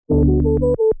You're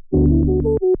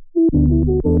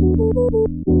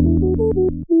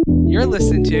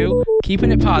listening to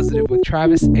Keeping It Positive with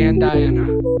Travis and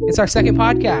Diana. It's our second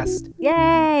podcast.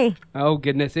 Yay! Oh,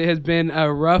 goodness. It has been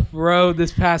a rough road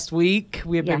this past week.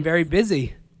 We have been very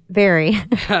busy. Very.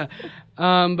 But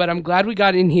I'm glad we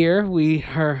got in here. We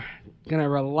are going to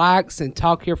relax and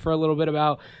talk here for a little bit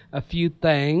about a few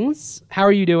things. How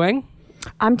are you doing?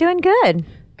 I'm doing good.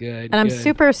 Good. And I'm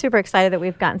super, super excited that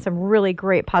we've gotten some really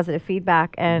great positive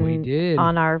feedback on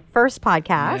our first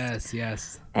podcast.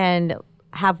 Yes. And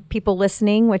have people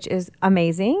listening, which is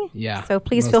amazing. Yeah. So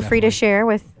please feel free to share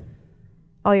with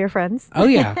all your friends. Oh,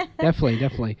 yeah.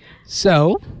 Definitely.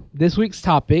 So this week's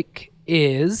topic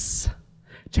is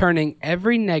turning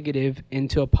every negative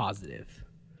into a positive.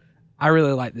 I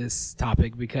really like this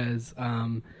topic because,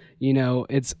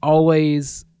 it's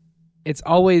always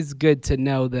good to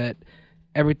know that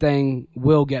everything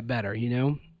will get better,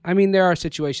 I mean, there are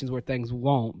situations where things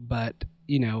won't, but,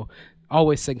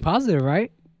 always think positive,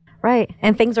 right? Right.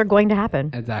 And things are going to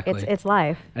happen. Exactly. It's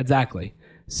life. Exactly.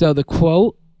 So the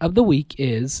quote of the week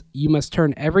is, you must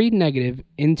turn every negative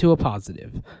into a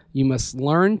positive. You must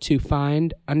learn to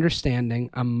find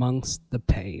understanding amongst the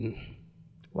pain.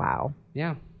 Wow.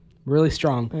 Yeah. Really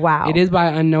strong. Wow. It is by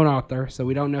an unknown author, so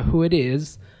we don't know who it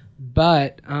is,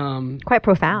 but quite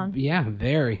profound. Yeah,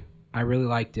 very. I really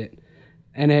liked it.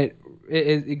 And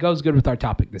it goes good with our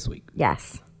topic this week.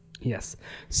 Yes.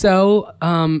 So,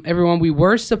 everyone, we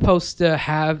were supposed to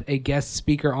have a guest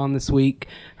speaker on this week.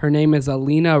 Her name is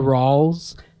Alina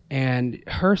Rawls, and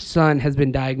her son has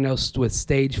been diagnosed with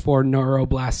stage 4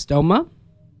 neuroblastoma,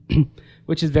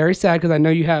 which is very sad because I know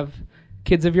you have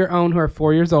kids of your own who are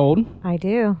 4 years old. I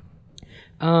do.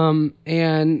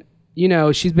 And,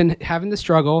 she's been having the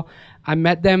struggle. I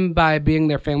met them by being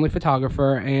their family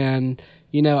photographer, and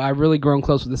I've really grown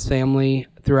close with this family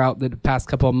throughout the past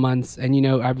couple of months. And,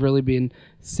 I've really been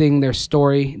seeing their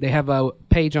story. They have a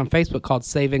page on Facebook called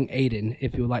Saving Aiden,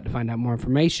 if you would like to find out more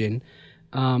information.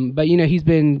 But, he's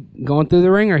been going through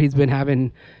the ringer. He's been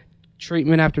having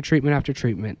treatment after treatment after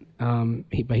treatment.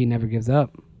 But he never gives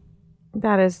up.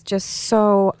 That is just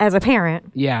so, as a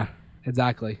parent. Yeah,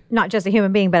 exactly. Not just a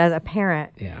human being, but as a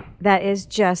parent. Yeah. That is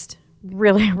just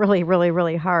really, really, really,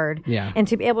 really hard. Yeah. And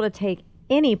to be able to take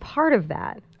any part of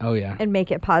that and make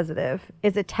it positive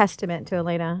is a testament to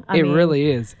Elena. It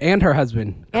really is. And her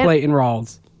husband, Clayton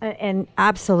Rawls. And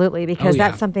absolutely, because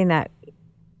that's something that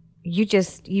you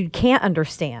can't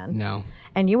understand. No.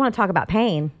 And you want to talk about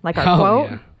pain, like our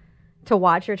quote. Yeah. To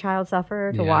watch your child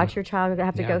suffer, to watch your child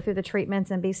have to go through the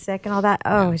treatments and be sick and all that.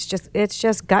 It's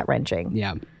just gut wrenching.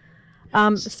 Yeah.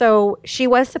 So she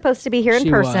was supposed to be here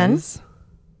in person.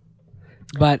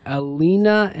 But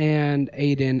Alina and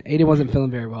Aiden wasn't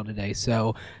feeling very well today.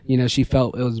 So, she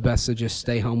felt it was best to just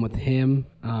stay home with him.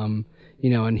 And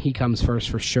he comes first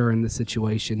for sure in this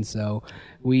situation. So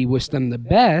we wish them the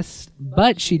best,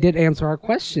 but she did answer our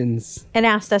questions. And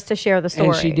asked us to share the story.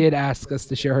 And she did ask us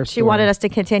to share her story. She wanted us to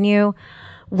continue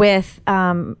with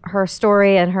her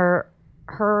story and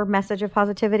her message of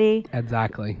positivity.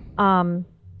 Exactly.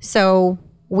 So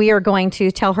we are going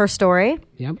to tell her story.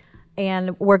 Yep.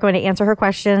 And we're going to answer her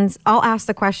questions. I'll ask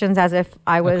the questions as if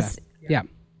I was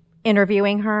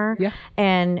interviewing her. Yeah.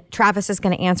 And Travis is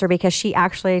going to answer because she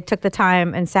actually took the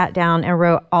time and sat down and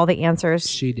wrote all the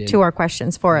answers to our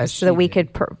questions for us so that we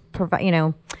could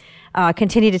provide,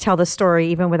 continue to tell the story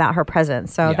even without her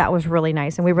presence. So that was really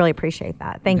nice. And we really appreciate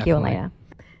that. Thank you, Elena.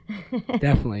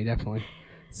 Definitely.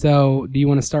 So do you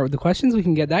want to start with the questions? We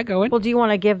can get that going. Well, do you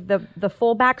want to give the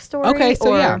full backstory? Okay.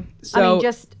 So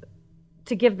just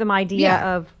to give them idea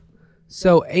of.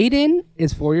 So Aiden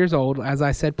is 4 years old, as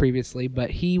I said previously, but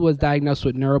he was diagnosed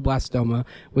with neuroblastoma,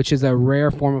 which is a rare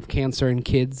form of cancer in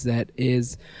kids that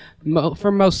is,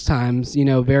 for most times,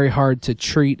 very hard to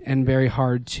treat and very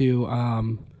hard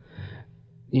to,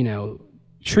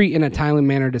 treat in a timely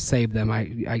manner to save them,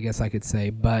 I guess I could say.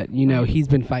 But, he's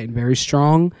been fighting very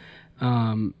strong.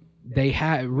 They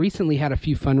recently had a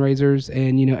few fundraisers,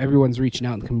 and, everyone's reaching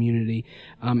out in the community.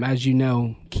 As you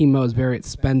know, chemo is very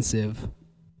expensive.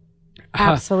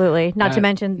 Absolutely. Not to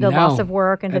mention the loss of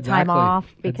work and the time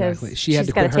off because she had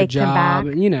to quit her job,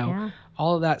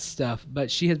 all of that stuff.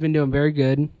 But she has been doing very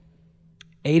good.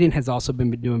 Aiden has also been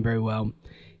doing very well.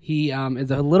 He is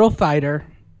a little fighter,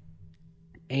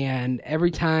 and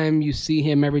every time you see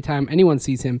him, every time anyone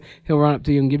sees him, he'll run up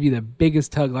to you and give you the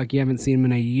biggest hug like you haven't seen him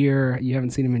in a year. You haven't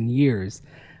seen him in years.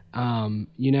 And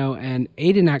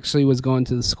Aiden actually was going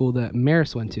to the school that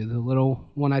Maris went to, the little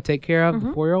one I take care of, the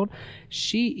 4-year-old.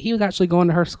 He was actually going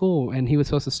to her school, and he was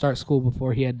supposed to start school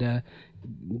before he had to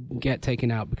get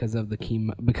taken out because of the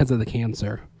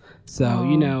cancer.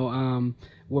 So,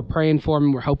 we're praying for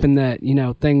him. We're hoping that,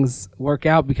 things work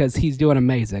out because he's doing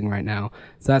amazing right now.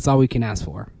 So that's all we can ask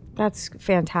for. That's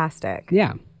fantastic.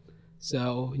 Yeah.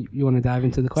 So you want to dive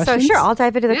into the questions? So sure, I'll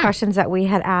dive into the questions that we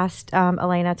had asked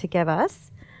Elena to give us.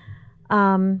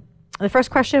 The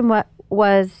first question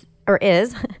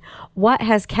is, what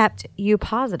has kept you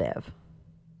positive?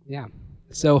 Yeah.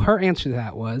 So her answer to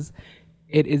that was,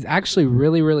 it is actually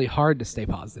really, really hard to stay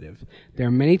positive. There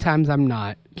are many times I'm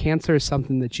not. Cancer is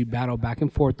something that you battle back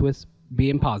and forth with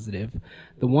being positive.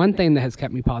 The one thing that has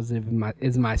kept me positive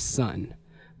is my son.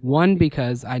 One,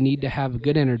 because I need to have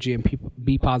good energy and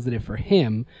be positive for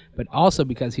him, but also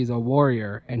because he's a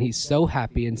warrior and he's so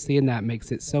happy, and seeing that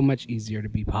makes it so much easier to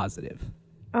be positive.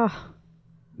 Oh,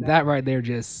 that right there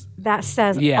that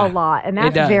says a lot, and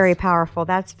that's very powerful.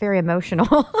 That's very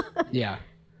emotional. Yeah.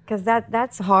 Because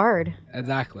that's hard.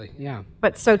 Exactly, yeah.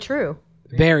 But so true.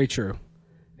 Very true.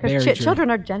 Because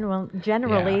children are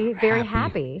generally very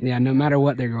happy. Yeah, no matter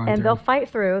what they're going through. And they'll fight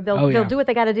through. They'll do what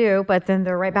they got to do, but then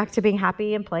they're right back to being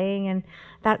happy and playing, and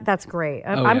that's great.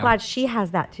 I'm glad she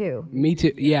has that too. Me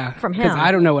too, yeah. From him. Because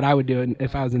I don't know what I would do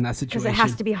if I was in that situation. Because it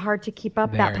has to be hard to keep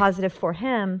up that positive for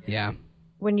him. Yeah.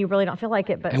 When you really don't feel like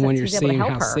it, but and when you're seeing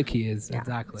how her. sick he is. Yeah,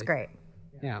 exactly. It's great.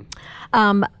 Yeah.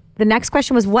 The next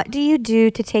question was, what do you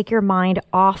do to take your mind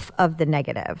off of the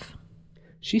negative?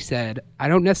 She said, I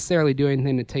don't necessarily do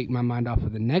anything to take my mind off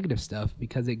of the negative stuff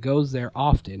because it goes there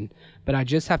often, but I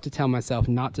just have to tell myself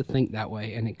not to think that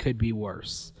way, and it could be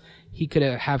worse. He could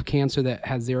have cancer that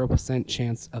has 0%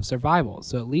 chance of survival,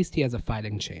 so at least he has a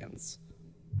fighting chance.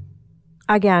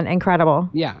 Again, incredible.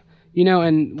 Yeah.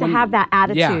 And to have that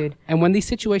attitude. Yeah. And when these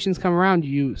situations come around,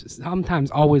 you sometimes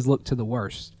always look to the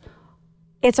worst.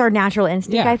 It's our natural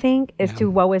instinct, I think, is to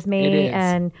woe is me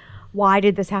and why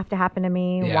did this have to happen to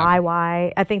me? Yeah.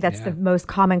 Why? I think that's the most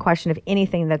common question of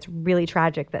anything that's really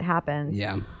tragic that happens.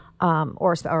 Yeah.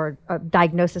 Or a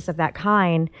diagnosis of that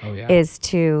kind is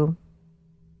to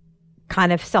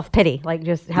kind of self-pity, like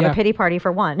just have a pity party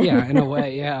for one. Yeah, in a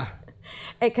way, yeah.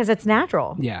 Because it's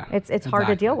natural. Yeah. It's hard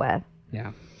to deal with.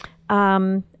 Yeah.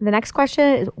 The next question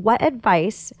is, what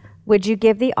advice would you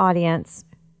give the audience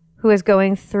who is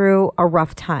going through a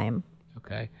rough time?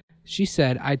 Okay. She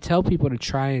said, I tell people to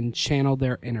try and channel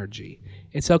their energy.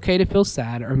 It's okay to feel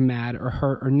sad or mad or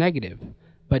hurt or negative,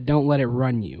 but don't let it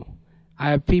run you. I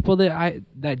have people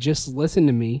that just listen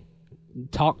to me,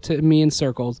 talk to me in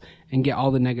circles, and get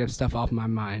all the negative stuff off my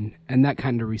mind, and that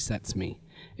kind of resets me.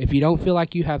 If you don't feel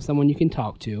like you have someone you can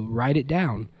talk to, write it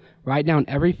down. Write down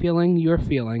every feeling you're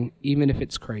feeling, even if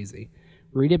it's crazy.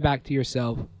 Read it back to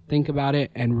yourself, think about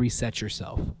it, and reset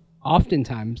yourself.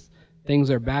 Oftentimes,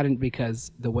 things are bad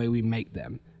because the way we make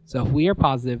them. So if we are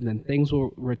positive, then things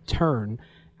will return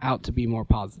out to be more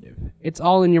positive. It's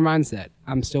all in your mindset.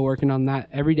 I'm still working on that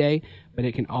every day, but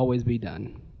it can always be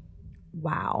done.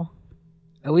 Wow.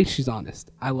 At least she's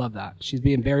honest. I love that. She's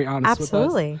being very honest with us.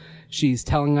 Absolutely. She's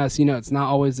telling us, it's not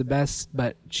always the best,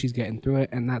 but she's getting through it,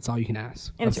 and that's all you can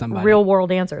ask of somebody. Real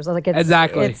world answers.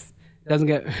 Exactly. It doesn't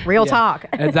get real talk.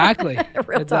 Exactly.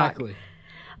 Real exactly. Talk.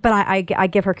 But I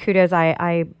give her kudos.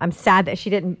 I'm sad that she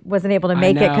wasn't able to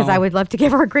make it, because I would love to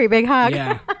give her a great big hug.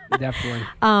 Yeah,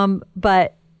 definitely.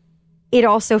 But it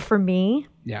also, for me,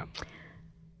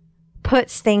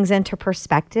 puts things into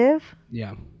perspective.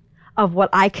 Yeah. Of what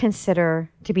I consider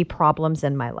to be problems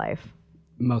in my life.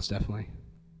 Most definitely.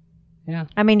 Yeah.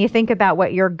 I mean, you think about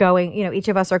what you're each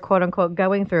of us are quote unquote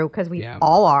going through, because we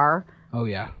all are. Oh,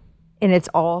 yeah. And it's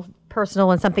all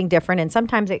personal and something different. And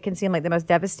sometimes it can seem like the most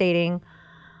devastating,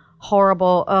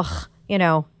 horrible,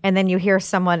 and then you hear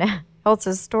someone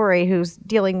else's story who's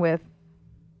dealing with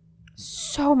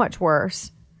so much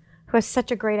worse, who has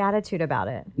such a great attitude about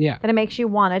it. Yeah. That it makes you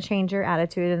want to change your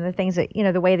attitude and the things that,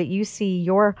 the way that you see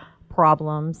your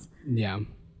problems. Yeah.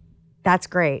 That's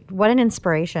great. What an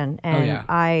inspiration. And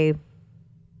I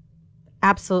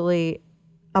absolutely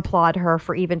applaud her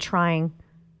for even trying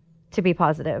to be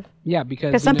positive. Yeah,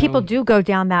 because some people do go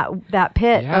down that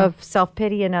pit of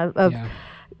self-pity and of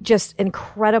just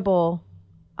incredible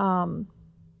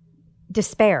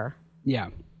despair. Yeah.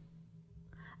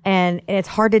 And it's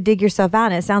hard to dig yourself out.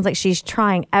 And it sounds like she's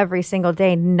trying every single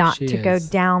day not to go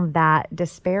down that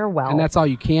despair well. And that's all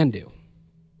you can do.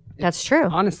 That's true.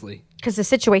 Honestly. Because the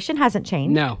situation hasn't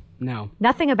changed. No.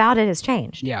 Nothing about it has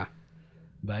changed. Yeah.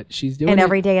 But she's doing it. And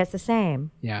every day it's the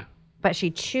same. Yeah. But she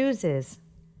chooses.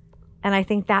 And I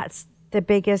think that's the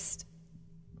biggest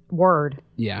word.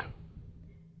 Yeah.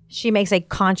 She makes a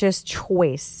conscious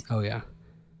choice. Oh, yeah.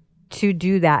 To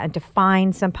do that and to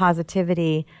find some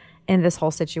positivity in this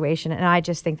whole situation. And I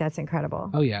just think that's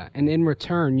incredible. Oh, yeah. And in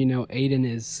return, Aiden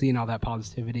is seeing all that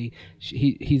positivity.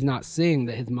 He's not seeing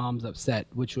that his mom's upset,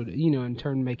 which would, in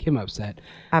turn make him upset.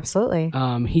 Absolutely.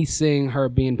 He's seeing her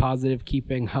being positive,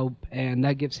 keeping hope, and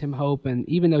that gives him hope. And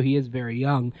even though he is very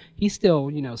young, he still,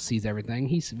 sees everything.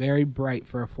 He's very bright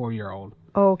for a 4-year-old.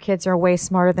 Oh, kids are way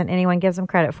smarter than anyone gives them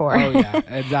credit for. Oh, yeah,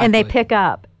 exactly. And they pick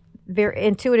up very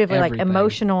intuitively, everything. Like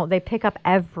emotional, they pick up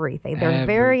everything. They're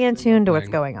very in tune to what's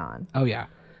going on. Oh, yeah.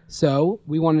 So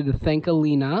we wanted to thank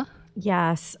Alina.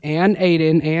 Yes. And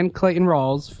Aiden and Clayton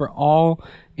Rawls for all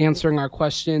answering our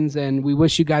questions. And we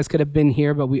wish you guys could have been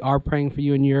here, but we are praying for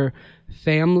you and your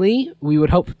family. We would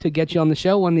hope to get you on the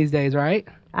show one of these days, right?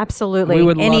 Absolutely. We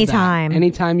would love anytime. That.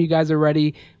 Anytime you guys are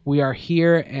ready, we are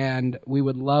here, and we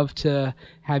would love to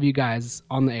have you guys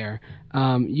on the air.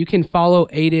 You can follow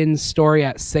Aiden's story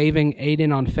at Saving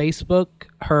Aiden on Facebook.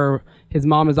 His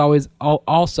mom is always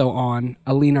also on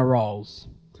Alina Rawls.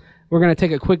 We're going to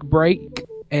take a quick break,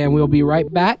 and we'll be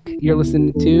right back. You're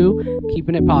listening to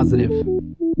Keeping It Positive.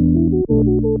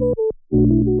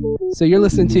 So you're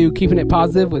listening to Keeping It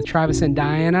Positive with Travis and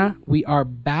Diana. We are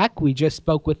back. We just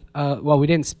spoke with, we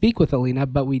didn't speak with Alina,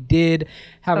 but we did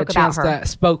have a chance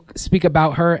to speak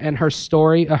about her and her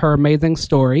story, her amazing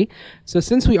story. So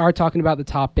since we are talking about the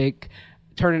topic,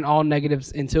 turning all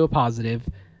negatives into a positive,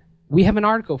 we have an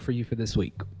article for you for this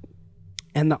week.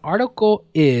 And the article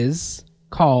is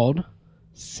called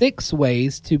 6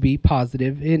 Ways to Be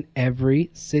Positive in Every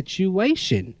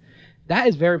Situation. That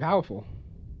is very powerful.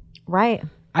 Right.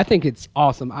 I think it's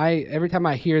awesome. Every time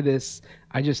I hear this,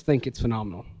 I just think it's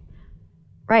phenomenal.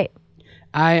 Right.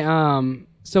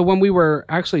 So when we were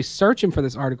actually searching for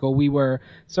this article, we were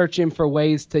searching for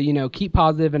ways to, keep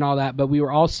positive and all that, but we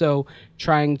were also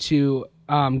trying to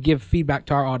give feedback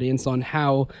to our audience on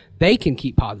how they can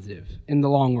keep positive in the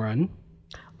long run.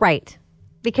 Right.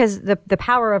 Because the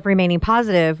power of remaining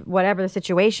positive, whatever the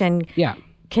situation,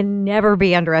 can never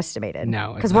be underestimated.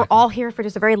 No, because we're all here for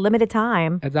just a very limited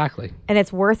time. Exactly. And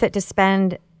it's worth it to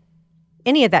spend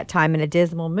any of that time in a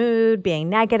dismal mood, being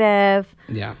negative.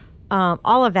 Yeah.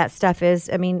 All of that stuff is,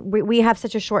 we have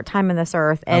such a short time in this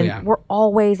earth, and we're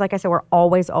always, like I said, we're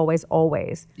always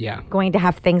going to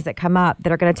have things that come up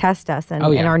that are going to test us and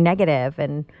are negative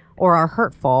or are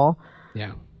hurtful.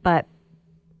 Yeah. But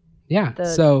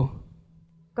so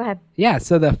go ahead. Yeah.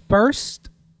 So the first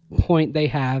point they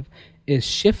have is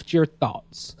shift your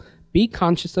thoughts. Be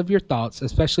conscious of your thoughts,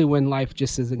 especially when life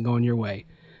just isn't going your way.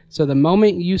 So the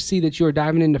moment you see that you are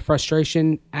diving into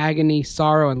frustration, agony,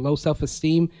 sorrow, and low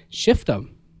self-esteem, shift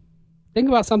them. Think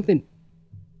about something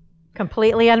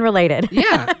completely unrelated.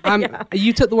 Yeah.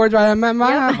 You took the words right out of my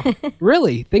mouth.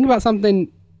 Really. Think about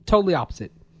something totally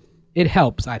opposite. It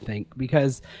helps, I think,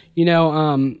 because,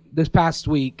 this past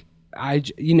week,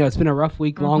 it's been a rough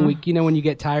week, long week, when you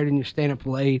get tired and you're staying up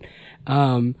late.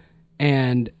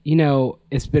 And,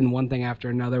 it's been one thing after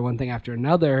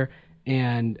another.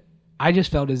 And I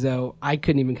just felt as though I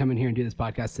couldn't even come in here and do this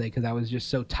podcast today because I was just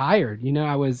so tired.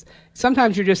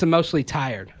 Sometimes you're just emotionally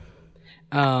tired.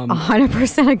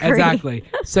 100% agree. Exactly.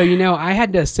 So, I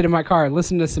had to sit in my car and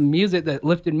listen to some music that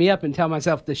lifted me up and tell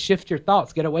myself to shift your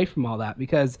thoughts, get away from all that.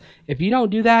 Because if you don't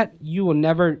do that, you will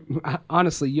never,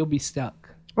 honestly, you'll be stuck.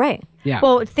 Right. Yeah.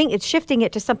 Well, it's shifting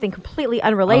it to something completely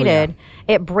unrelated.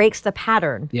 It breaks the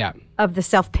pattern of the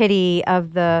self-pity,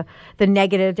 of the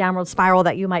negative downward spiral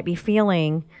that you might be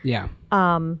feeling. Yeah.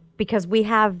 Because we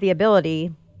have the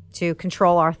ability to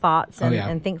control our thoughts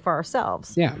and think for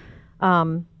ourselves. Yeah.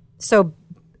 So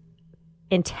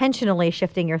intentionally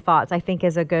shifting your thoughts, I think,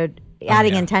 is a good,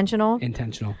 adding intentional.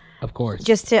 Intentional, of course.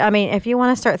 Just to, if you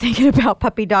want to start thinking about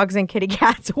puppy dogs and kitty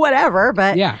cats, whatever,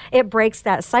 but it breaks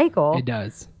that cycle. It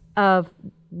does. Of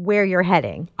where you're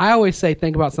heading. I always say,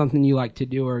 think about something you like to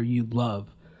do or you love.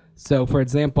 So, for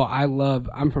example, my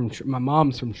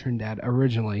mom's from Trinidad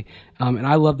originally, and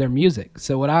I love their music.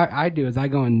 So what I do is I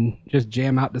go and just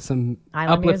jam out to some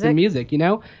uplifting music,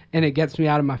 and it gets me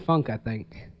out of my funk, I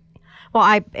think. Well,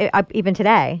 I even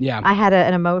today, I had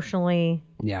an emotionally,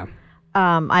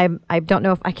 I don't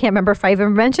know I can't remember if I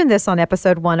even mentioned this on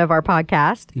episode 1 of our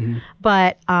podcast,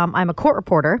 but I'm a court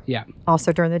reporter,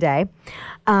 also during the day,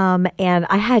 and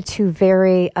I had 2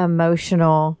 very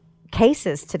emotional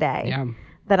cases today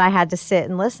that I had to sit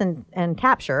and listen and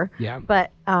capture.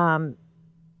 But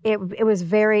it was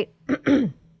very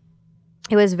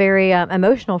it was very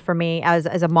emotional for me as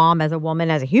a mom, as a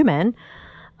woman, as a human.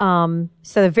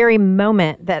 So the very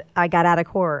moment that I got out of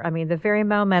court, the very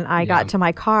moment I got to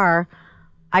my car,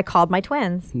 I called my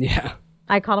twins. Yeah.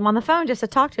 I called them on the phone just to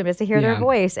talk to them, just to hear their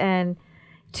voice and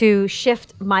to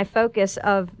shift my focus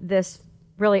of this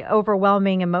really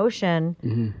overwhelming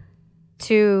emotion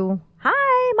to,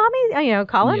 hi, mommy,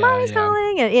 calling, mommy's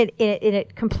calling. And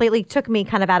it completely took me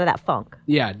kind of out of that funk.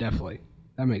 Yeah, definitely.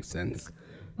 That makes sense.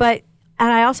 And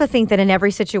I also think that in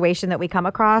every situation that we come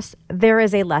across, there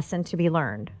is a lesson to be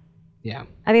learned. Yeah.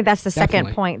 I think that's the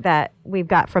second point that we've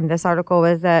got from this article,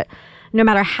 is that no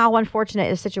matter how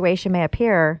unfortunate a situation may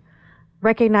appear,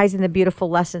 recognizing the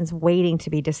beautiful lessons waiting to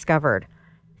be discovered.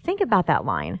 Think about that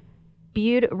line.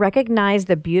 Recognize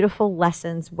the beautiful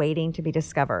lessons waiting to be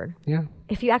discovered. Yeah.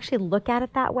 If you actually look at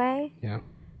it that way,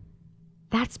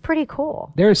 that's pretty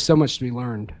cool. There is so much to be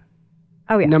learned.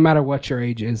 Oh, yeah. No matter what your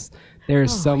age is, there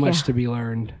is so much to be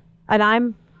learned. And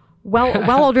I'm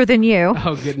well older than you.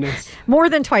 Oh, goodness. More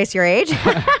than twice your age.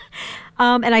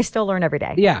 And I still learn every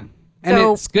day. Yeah. And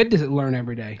it's good to learn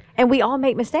every day. And we all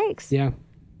make mistakes. Yeah.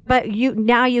 But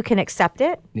now you can accept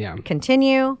it. Yeah.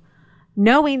 Continue,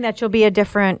 knowing that you'll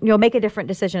make a different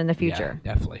decision in the future.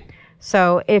 Yeah, definitely.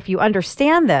 So if you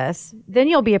understand this, then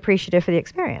you'll be appreciative for the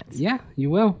experience. Yeah, you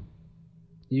will.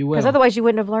 You will. Because otherwise you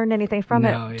wouldn't have learned anything from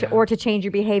it, or to change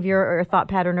your behavior or thought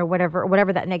pattern or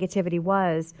whatever that negativity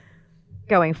was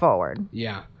going forward.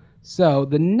 Yeah. So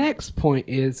the next point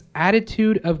is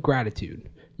attitude of gratitude.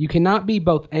 You cannot be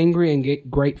both angry and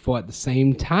grateful at the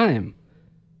same time.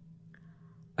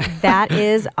 That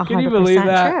is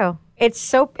 100% true. It's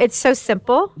so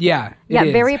simple. Yeah. Yeah,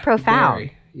 very profound.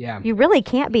 Very, yeah. You really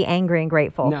can't be angry and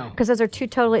grateful. No. Because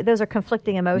those are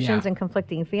conflicting emotions and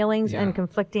conflicting feelings and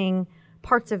conflicting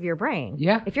parts of your brain.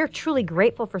 Yeah. If you're truly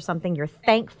grateful for something, you're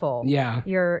thankful. Yeah.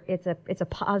 It's a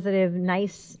positive,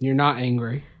 nice. You're not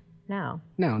angry. No,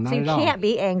 not so at all. You can't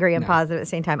be angry and positive at the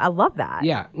same time. I love that.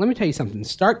 Yeah. Let me tell you something.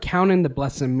 Start counting the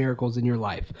blessings and miracles in your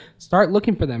life. Start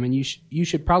looking for them, and you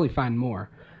should probably find more.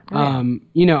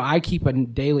 I keep a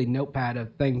daily notepad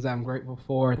of things I'm grateful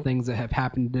for, things that have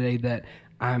happened today that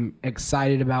I'm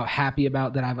excited about, happy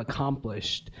about, that I've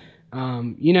accomplished.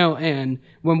 And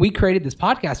when we created this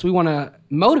podcast, we want to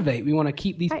motivate. We want to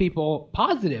keep these people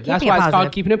positive. That's why it's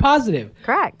called Keeping It Positive.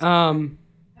 Correct.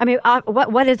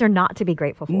 What is there not to be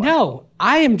grateful for? No,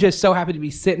 I am just so happy to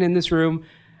be sitting in this room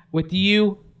with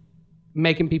you,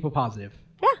 making people positive.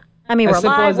 Yeah. We're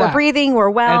alive, we're breathing, we're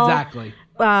well. Exactly.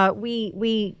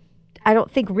 We I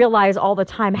don't think realize all the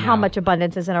time how much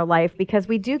abundance is in our life, because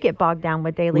we do get bogged down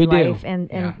with daily life and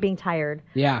being tired.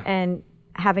 Yeah. And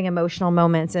having emotional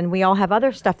moments, and we all have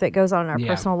other stuff that goes on in our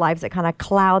personal lives that kind of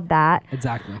cloud that.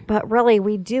 Exactly. But really,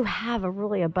 we do have a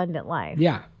really abundant life.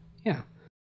 Yeah. Yeah.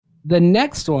 The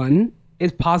next one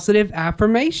is positive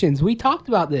affirmations. We talked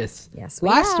about this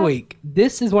last week.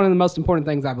 This is one of the most important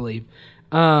things, I believe.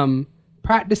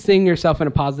 Practicing yourself in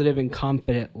a positive and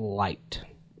confident light.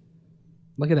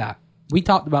 Look at that. We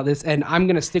talked about this, and I'm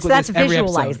going to stick with this every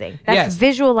episode. That's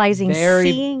visualizing,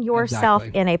 seeing yourself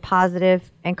in a positive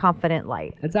and confident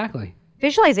light. Exactly.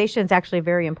 Visualization is actually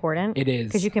very important. It is.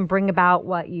 Because you can bring about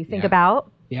what you think about.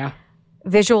 Yeah.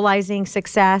 Visualizing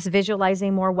success,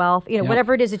 visualizing more wealth,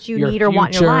 whatever it is that you need or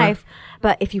want in your life.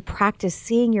 But if you practice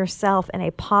seeing yourself in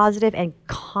a positive and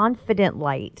confident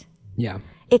light,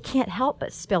 it can't help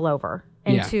but spill over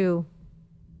into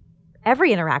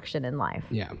every interaction in life.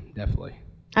 Yeah, definitely.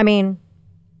 But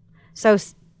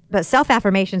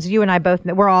self-affirmations, you and I both,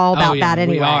 we're all about that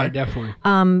anyway. We are, definitely.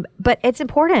 But it's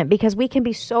important because we can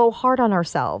be so hard on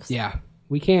ourselves. Yeah,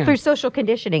 we can. Through social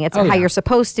conditioning. It's how you're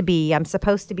supposed to be. I'm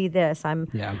supposed to be this.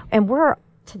 And we're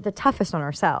the toughest on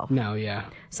ourselves. No, yeah.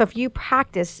 So if you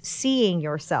practice seeing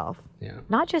yourself,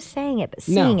 not just saying it, but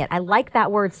seeing it. I like that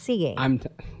word, seeing.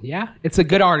 It's a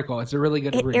good article. It's a really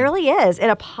good read. It really is. In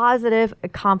a positive,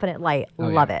 confident light.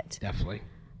 Love it. Definitely.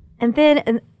 And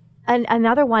then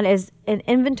another one is an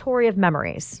inventory of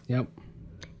memories. Yep.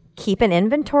 Keep an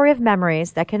inventory of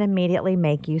memories that can immediately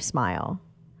make you smile.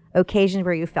 Occasions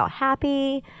where you felt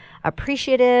happy,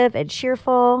 appreciative, and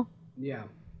cheerful. Yeah.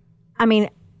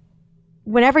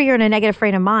 Whenever you're in a negative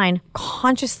frame of mind,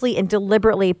 consciously and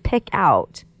deliberately pick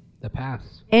out the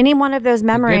past. Any one of those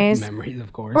memories. The good memories,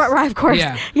 of course. Right, of course.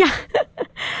 Yeah.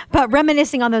 But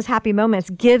reminiscing on those happy moments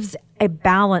gives a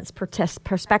balanced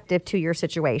perspective to your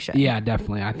situation. Yeah,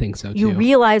 definitely. I think so, too. You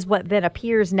realize what then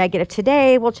appears negative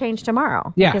today will change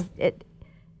tomorrow. Yeah. Because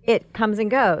it comes and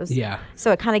goes. Yeah.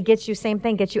 So it kind of gets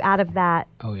you out of that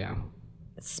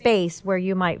space where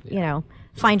you might,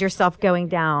 find yourself going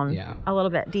down a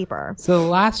little bit deeper. So the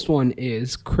last one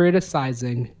is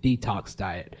criticizing detox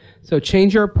diet. So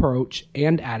change your approach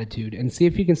and attitude and see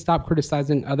if you can stop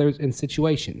criticizing others in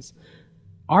situations.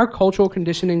 Our cultural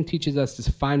conditioning teaches us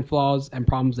to find flaws and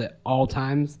problems at all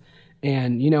times.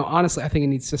 And, honestly, I think it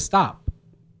needs to stop.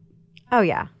 Oh,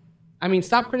 yeah.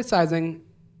 Stop criticizing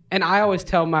And I always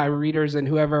tell my readers and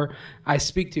whoever I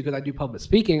speak to, because I do public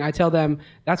speaking, I tell them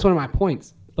that's one of my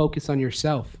points. Focus on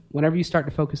yourself. Whenever you start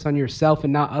to focus on yourself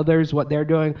and not others, what they're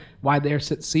doing, why they're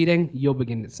succeeding, you'll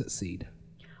begin to succeed.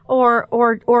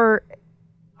 Or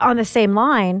on the same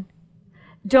line,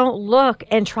 don't look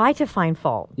and try to find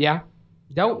fault. Yeah.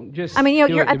 Don't just. I mean,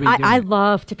 I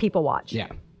love to people watch. Yeah.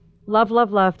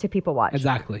 Love to people watch.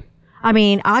 Exactly. I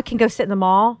mean, I can go sit in the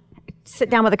mall, sit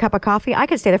down with a cup of coffee. I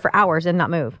could stay there for hours and not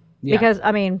move. Yeah. Because,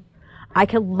 I mean, I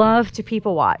could love to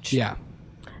people watch. Yeah.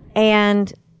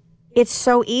 And it's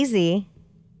so easy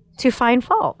to find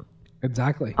fault.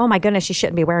 Exactly. Oh my goodness, she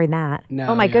shouldn't be wearing that. No.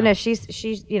 Oh my goodness,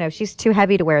 she's too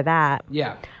heavy to wear that.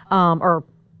 Yeah. Or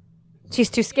she's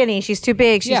too skinny, she's too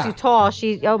big, she's too tall.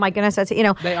 Oh my goodness, that's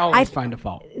They always find a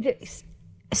fault.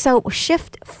 So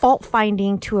shift fault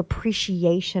finding to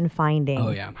appreciation finding.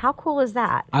 Oh yeah. How cool is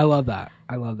that? I love that.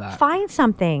 Find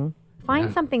something.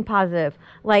 Find something positive.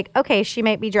 Like, okay, she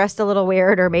might be dressed a little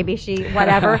weird or maybe she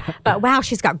whatever, but wow,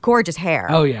 she's got gorgeous hair.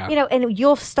 Oh yeah. And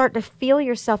you'll start to feel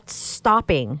yourself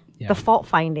stopping the fault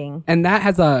finding. And that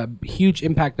has a huge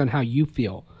impact on how you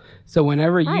feel. So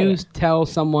whenever you tell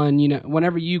someone,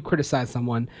 whenever you criticize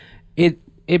someone,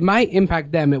 it might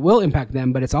impact them. It will impact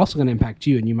them, but it's also going to impact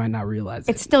you, and you might not realize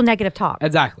it. It's still negative talk.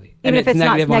 Exactly. Even if it's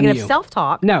not negative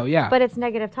self-talk. No, yeah. But it's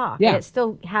negative talk. Yeah. And it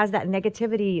still has that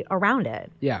negativity around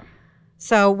it. Yeah.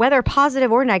 So whether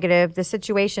positive or negative, the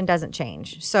situation doesn't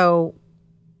change. So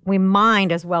we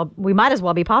might as well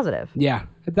be positive. Yeah,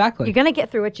 exactly. You're going to get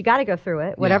through it. You got to go through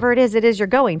it. Whatever it is you're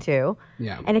going to.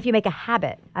 Yeah. And if you make a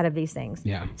habit out of these things,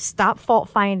 stop fault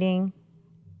finding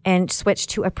and switch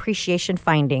to appreciation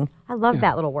finding. I love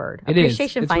that little word.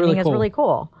 Appreciation finding is really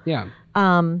cool. Yeah.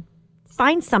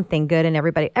 Find something good in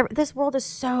everybody. This world is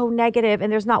so negative,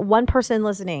 and there's not one person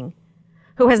listening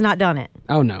who has not done it.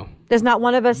 Oh, no. There's not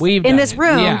one of us in this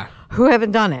room who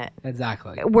haven't done it.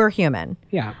 Exactly. We're human.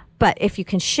 Yeah. But if you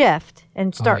can shift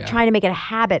and start trying to make it a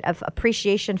habit of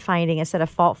appreciation finding instead of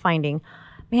fault finding,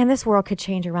 man, this world could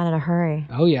change around in a hurry.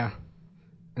 Oh, yeah.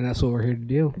 And that's what we're here to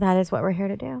do. That is what we're here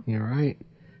to do. You're right.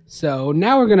 So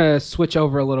now we're going to switch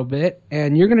over a little bit,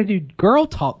 and you're going to do girl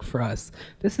talk for us.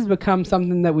 This has become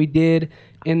something that we did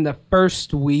in the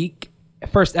first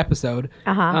episode.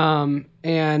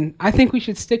 And I think we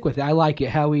should stick with it. I like it,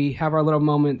 how we have our little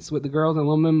moments with the girls and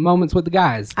little moments with the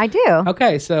guys. I do.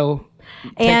 Okay, so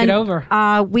take it over.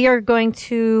 We are going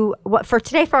to, for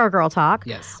today for our girl talk,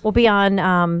 we'll be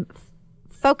on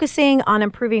focusing on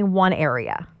improving one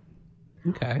area.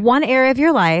 Okay. One area of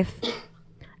your life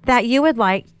that you would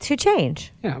like to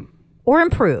change. Yeah. Or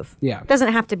improve. Yeah.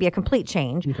 Doesn't have to be a complete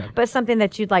change, but something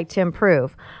that you'd like to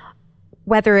improve.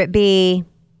 Whether it be,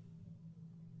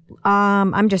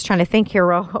 I'm just trying to think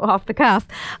here off the cuff.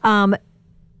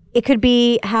 It could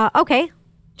be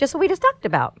just what we just talked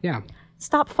about. Yeah.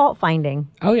 Stop fault finding.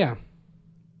 Oh, yeah.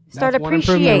 Start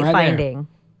appreciate finding.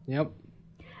 Yep.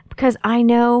 Because I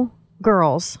know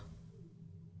girls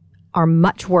are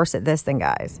much worse at this than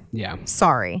guys. Yeah.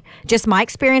 Sorry. Just my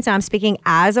experience. I'm speaking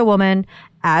as a woman,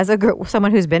 as a girl,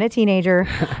 someone who's been a teenager,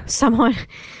 someone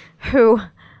who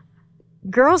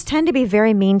girls tend to be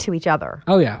very mean to each other.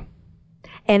 Oh, yeah.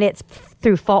 And it's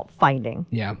through fault finding.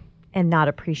 Yeah. And not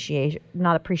appreciation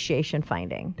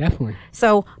finding. Definitely.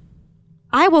 So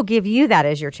I will give you that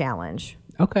as your challenge.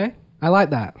 Okay. I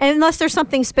like that. Unless there's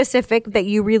something specific that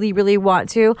you really, really want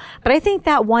to. But I think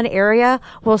that one area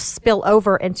will spill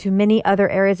over into many other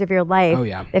areas of your life. Oh,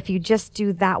 yeah. If you just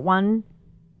do that one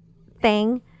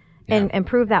thing and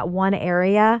improve that one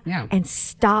area and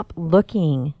stop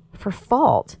looking for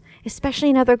fault, especially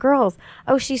in other girls.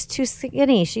 Oh, she's too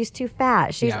skinny. She's too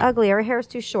fat. She's ugly. Her hair's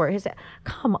too short.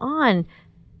 Come on.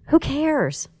 Who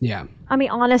cares? Yeah. I mean,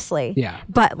 honestly. Yeah.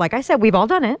 But like I said, we've all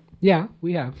done it. Yeah,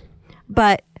 we have.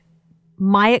 But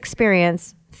my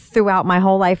experience throughout my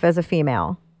whole life as a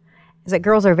female is that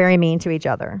girls are very mean to each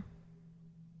other.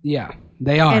 Yeah,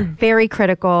 they are. And very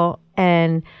critical.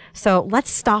 And so let's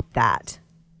stop that.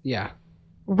 Yeah.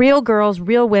 Real girls,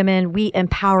 real women, we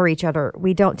empower each other.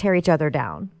 We don't tear each other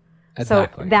down.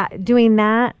 Exactly. So doing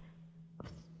that,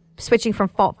 switching from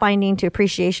fault finding to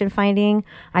appreciation finding,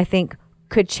 I think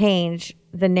could change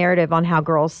the narrative on how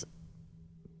girls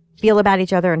feel about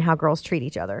each other and how girls treat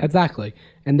each other. Exactly.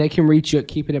 And they can reach you at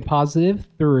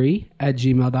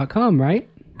keepingitpositive3@gmail.com, right?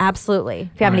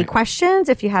 Absolutely. If you have any questions,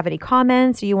 if you have any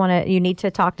comments, you need to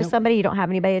talk to somebody, you don't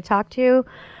have anybody to talk to,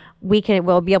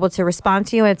 we'll be able to respond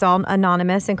to you. It's all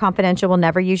anonymous and confidential. We'll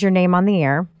never use your name on the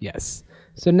air. Yes.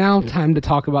 So now time to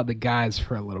talk about the guys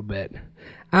for a little bit.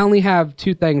 I only have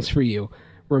two things for you.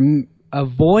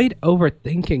 Avoid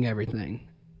overthinking everything.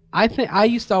 I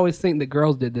used to always think that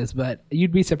girls did this, but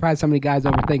you'd be surprised how many guys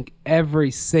overthink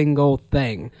every single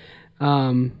thing.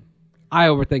 I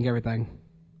overthink everything.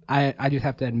 I just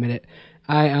have to admit it.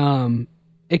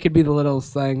 It could be the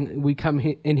littlest thing. We come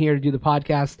in here to do the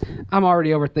podcast. I'm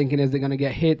already overthinking. Is it going to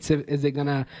get hits? Is it going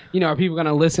to, are people going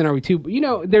to listen? Are we too,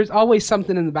 there's always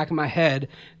something in the back of my head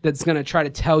that's going to try to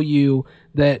tell you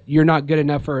that you're not good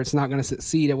enough, or it's not going to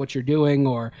succeed at what you're doing,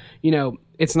 or,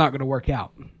 it's not going to work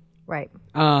out. Right.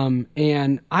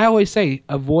 And I always say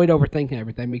avoid overthinking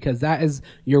everything, because that is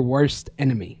your worst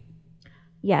enemy.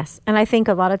 Yes. And I think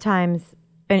a lot of times,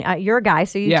 and you're a guy,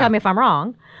 so you tell me if I'm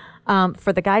wrong.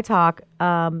 For the guy talk,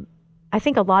 I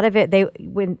think a lot of it, the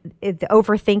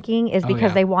overthinking is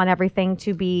because they want everything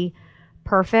to be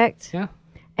perfect. Yeah.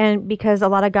 And because a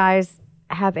lot of guys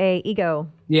have a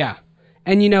ego. Yeah.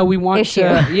 And we want issue.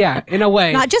 In a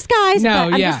way. Not just guys,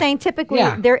 but I'm just saying typically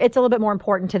it's a little bit more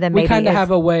important to them. We kind of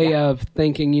have a way of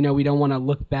thinking, we don't want to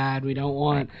look bad. We don't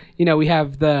want, we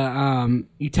have the,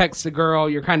 you text a girl,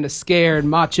 you're kind of scared,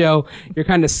 macho, you're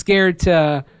kind of scared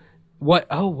to, what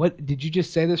did you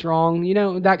just say this wrong?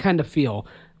 That kind of feel.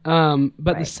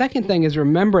 But the second thing is,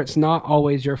 remember, it's not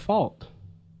always your fault.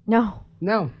 No.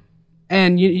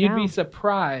 And you'd be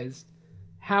surprised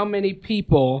how many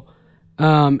people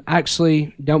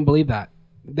actually don't believe that.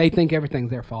 They think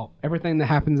everything's their fault. Everything that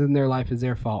happens in their life is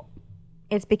their fault.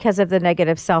 It's because of the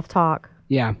negative self-talk.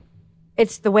 Yeah.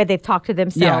 It's the way they've talked to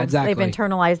themselves. Yeah, exactly. They've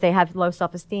internalized. They have low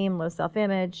self-esteem, low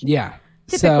self-image. Yeah.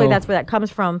 Typically, that's where that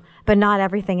comes from, but not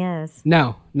everything is.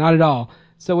 No, not at all.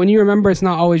 So when you remember it's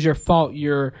not always your fault,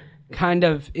 you're kind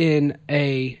of in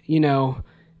a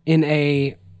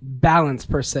balance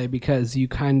per se, because you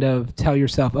kind of tell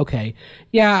yourself, okay,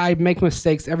 I make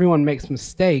mistakes. Everyone makes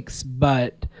mistakes,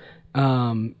 but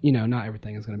not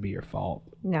everything is going to be your fault.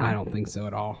 No, I don't think so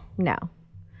at all. No.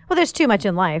 Well, there's too much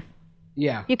in life.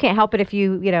 Yeah. You can't help it if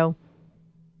you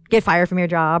get fired from your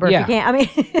job, or if you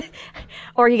can't,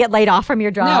 or you get laid off from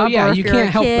your job. No, yeah, or if you you're can't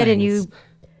a help kid things.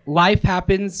 Life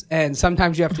happens, and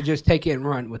sometimes you have to just take it and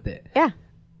run with it. Yeah.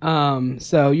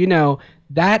 So,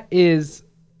 that is,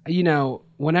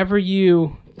 whenever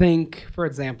you think, for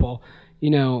example,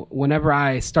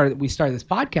 whenever we started this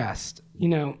podcast,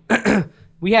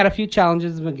 we had a few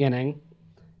challenges in the beginning,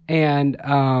 and,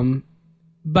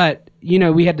 but,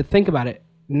 we had to think about it.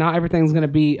 Not everything's going to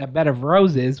be a bed of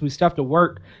roses. We still have to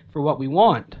work for what we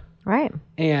want. Right.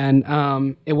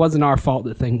 And it wasn't our fault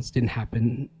that things didn't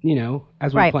happen,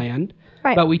 as we planned.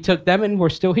 Right. But we took them, and we're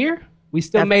still here. We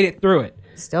still made it through it.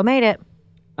 Still made it.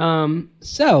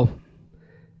 So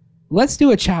let's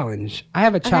do a challenge. I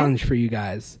have a challenge for you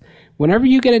guys. Whenever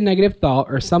you get a negative thought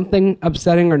or something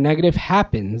upsetting or negative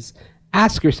happens,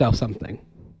 ask yourself something.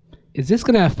 Is this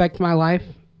going to affect my life?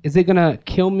 Is it going to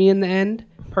kill me in the end,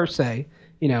 per se?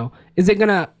 Is it going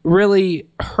to really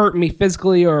hurt me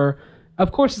physically, or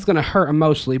of course it's going to hurt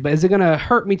emotionally, but is it going to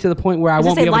hurt me to the point where I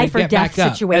won't be able to get back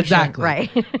up? Situation. Exactly.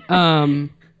 Right.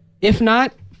 If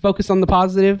not, focus on the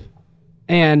positive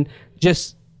and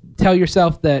just tell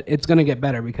yourself that it's going to get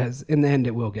better, because in the end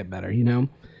it will get better,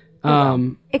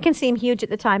 It can seem huge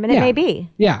at the time, and it may be.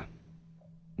 Yeah.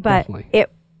 But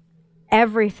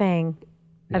everything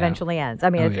eventually ends. I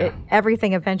mean,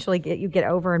 everything eventually you get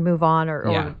over and move on,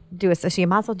 or do it. So you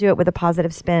might as well do it with a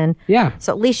positive spin. Yeah.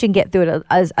 So at least you can get through it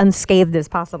as unscathed as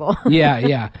possible.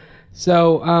 Yeah.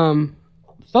 So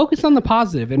focus on the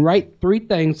positive and write 3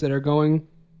 things that are going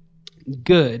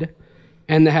good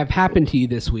and that have happened to you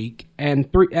this week, and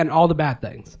all the bad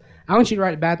things. I want you to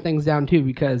write bad things down too,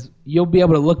 because you'll be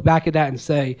able to look back at that and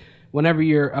say, whenever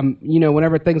you're,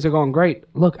 whenever things are going great,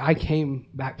 look, I came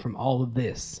back from all of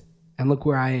this. And look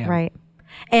where I am. Right.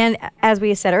 And as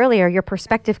we said earlier, your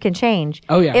perspective can change.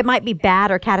 Oh, yeah. It might be bad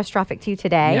or catastrophic to you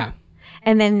today. Yeah.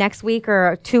 And then next week,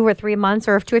 or 2 or 3 months,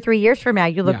 or 2 or 3 years from now,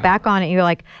 you look back on it and you're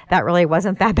like, that really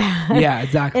wasn't that bad. Yeah,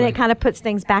 exactly. And it kind of puts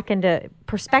things back into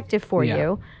perspective for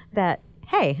you that,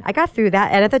 hey, I got through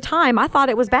that. And at the time, I thought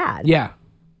it was bad. Yeah.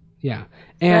 And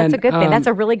so that's a good thing. That's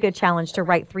a really good challenge, to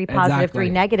write 3 positive,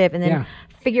 3 negative, and then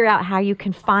figure out how you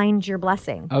can find your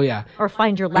blessing. Oh, yeah. Or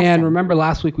find your lesson. And remember,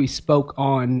 last week we spoke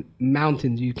on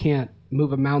mountains. You can't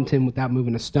move a mountain without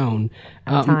moving a stone.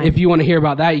 If you want to hear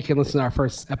about that, you can listen to our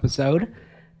first episode.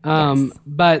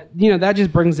 But, that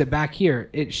just brings it back here.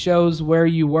 It shows where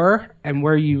you were and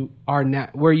where you are now,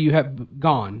 where you have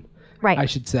gone, I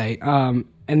should say.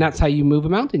 And that's how you move a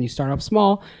mountain. You start off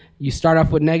small. You start off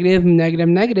with negative,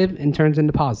 and turns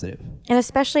into positive. And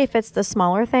especially if it's the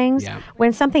smaller things,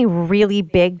 when something really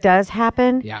big does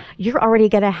happen, you're already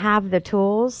going to have the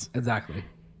tools exactly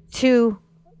to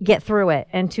get through it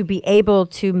and to be able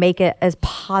to make it as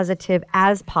positive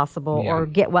as possible or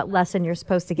get what lesson you're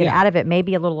supposed to get out of it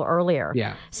maybe a little earlier.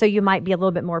 Yeah. So you might be a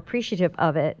little bit more appreciative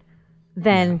of it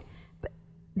than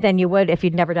you would if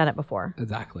you'd never done it before.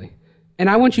 Exactly. And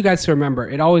I want you guys to remember,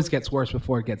 it always gets worse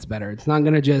before it gets better. It's not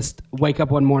going to just wake up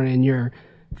one morning and you're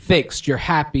fixed, you're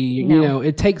happy. No. You know,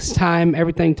 it takes time.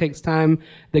 Everything takes time.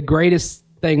 The greatest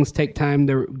things take time.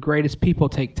 The greatest people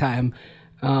take time.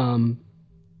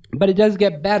 But it does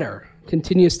get better.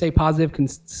 Continue to stay positive.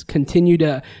 Continue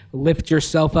to lift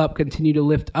yourself up. Continue to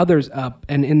lift others up.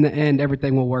 And in the end,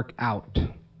 everything will work out.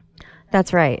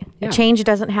 That's right. Yeah. Change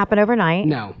doesn't happen overnight.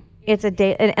 No. It's a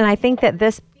day. And I think that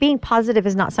this being positive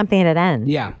is not something that ends.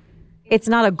 Yeah. It's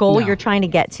not a goal you're trying to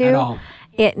get to. At all.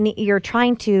 You're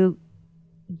trying to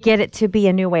get it to be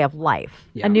a new way of life,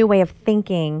 a new way of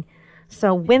thinking.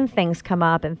 So when things come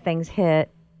up and things hit,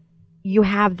 you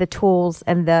have the tools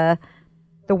and the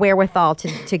wherewithal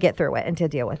to get through it and to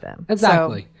deal with them.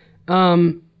 Exactly.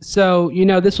 So, you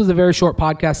know, this was a very short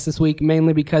podcast this week,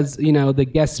 mainly because, you know, the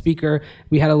guest speaker,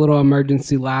 we had a little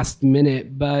emergency last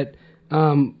minute, but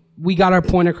we got our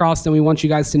point across, and we want you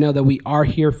guys to know that we are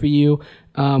here for you.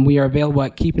 We are available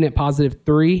at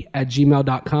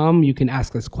keepingitpositive3@gmail.com. You can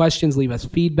ask us questions, leave us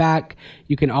feedback.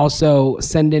 You can also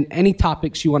send in any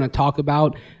topics you want to talk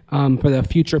about for the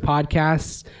future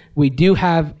podcasts. We do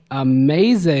have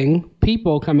amazing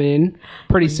people coming in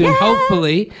pretty soon,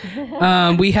 hopefully.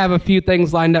 We have a few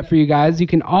things lined up for you guys. You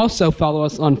can also follow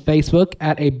us on Facebook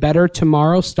at A Better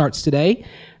Tomorrow Starts Today.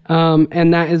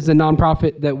 And that is the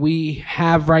nonprofit that we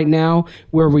have right now,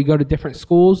 where we go to different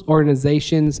schools,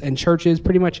 organizations, and churches,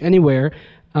 pretty much anywhere,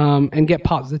 and get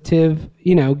positive,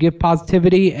 you know, give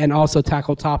positivity and also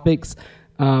tackle topics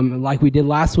like we did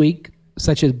last week,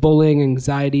 such as bullying,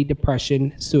 anxiety,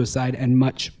 depression, suicide, and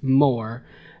much more.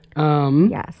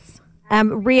 Yes.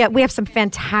 Rhea, we have some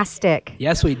fantastic.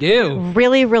 Yes, we do.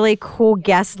 Really, really cool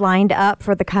guests lined up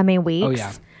for the coming weeks. Oh,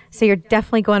 yeah. So you're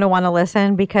definitely going to want to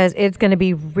listen because it's going to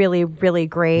be really, really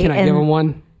great. Can I give them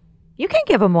one? You can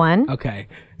give them one. Okay.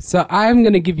 So I'm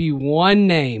going to give you one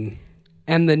name,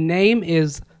 and the name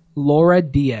is Laura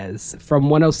Diaz from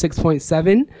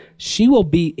 106.7. She will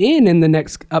be in the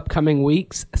next upcoming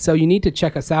weeks, so you need to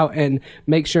check us out and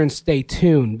make sure and stay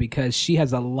tuned because she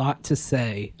has a lot to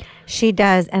say. She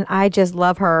does, and I just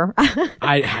love her.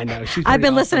 I know. She's I've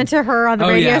been awesome. listening to her on the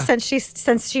radio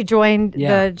since she joined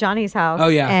the Johnny's House. Oh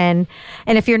yeah. And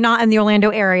if you're not in the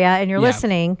Orlando area and you're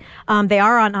listening, they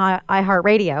are on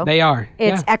iHeartRadio. They are.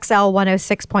 It's XL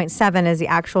 106.7 is the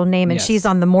actual name, and she's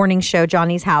on the morning show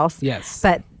Johnny's House. Yes.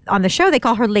 But on the show, they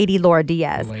call her Lady Laura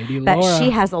Diaz. Lady Laura. But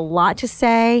she has a lot to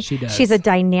say. She does. She's a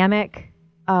dynamic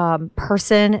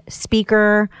person,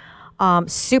 speaker,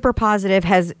 super positive,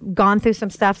 has gone through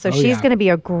some stuff. So she's going to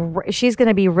be she's going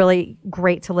to be really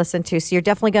great to listen to. So you're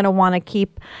definitely going to want to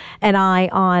keep an eye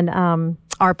on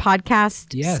our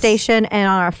podcast station and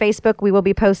on our Facebook. We will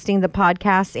be posting the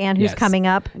podcast and who's coming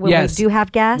up when we do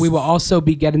have guests. We will also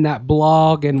be getting that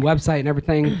blog and website and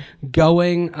everything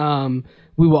going.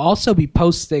 We will also be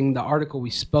posting the article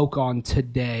we spoke on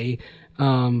today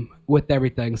with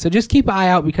everything. So just keep an eye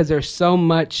out because there's so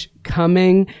much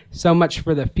coming, so much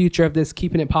for the future of this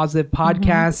Keeping It Positive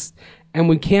podcast. And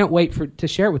we can't wait to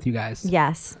share it with you guys.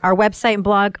 Yes. Our website and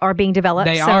blog are being developed.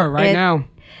 They are right now.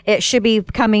 It should be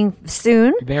coming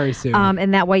soon. Very soon.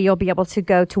 And that way you'll be able to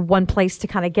go to one place to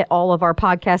kind of get all of our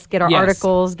podcasts, get our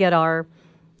articles, get our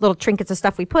little trinkets of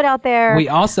stuff we put out there. We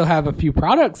also have a few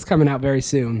products coming out very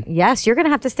soon. Yes, you're going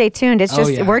to have to stay tuned. It's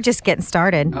just we're just getting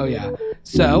started. Oh yeah.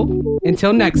 So,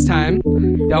 until next time,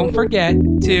 don't forget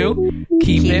to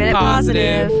keep it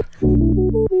positive.